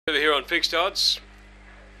Over here on fixed odds,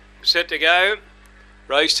 set to go.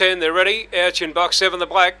 Race 10, they're ready. Ouch in box 7, the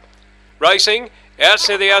black. Racing. Out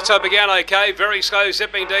to the outside began okay, very slow,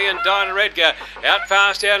 Zipping D and Dinah Edgar. Out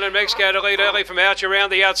fast down in Mexico to lead early from Ouch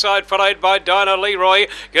around the outside, followed by Dinah Leroy.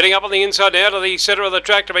 Getting up on the inside now to the centre of the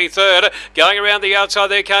track to be third. Going around the outside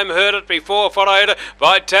there came Heard It Before, followed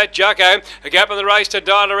by Tat Jocko. A gap in the race to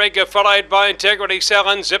Dinah Edgar, followed by Integrity Cell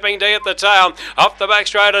and Zipping D at the tail. Off the back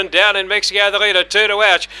straight and down in Mexico the leader, 2 to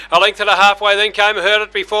Ouch. A length and a halfway then came Heard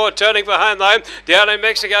It Before, turning for home though. Down in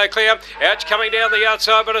Mexico clear. Ouch coming down the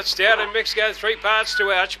outside, but it's down in Mexico, 3 parts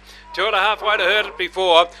to Ouch. 2.5 way to Heard It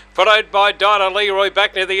Before, followed by Dinah Leroy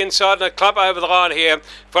back near the inside and a club over the line here,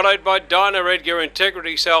 followed by Dinah Edgar,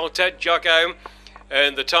 Integrity Cell, Tad Jocko,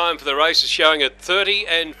 and the time for the race is showing at 30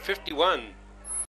 and 51.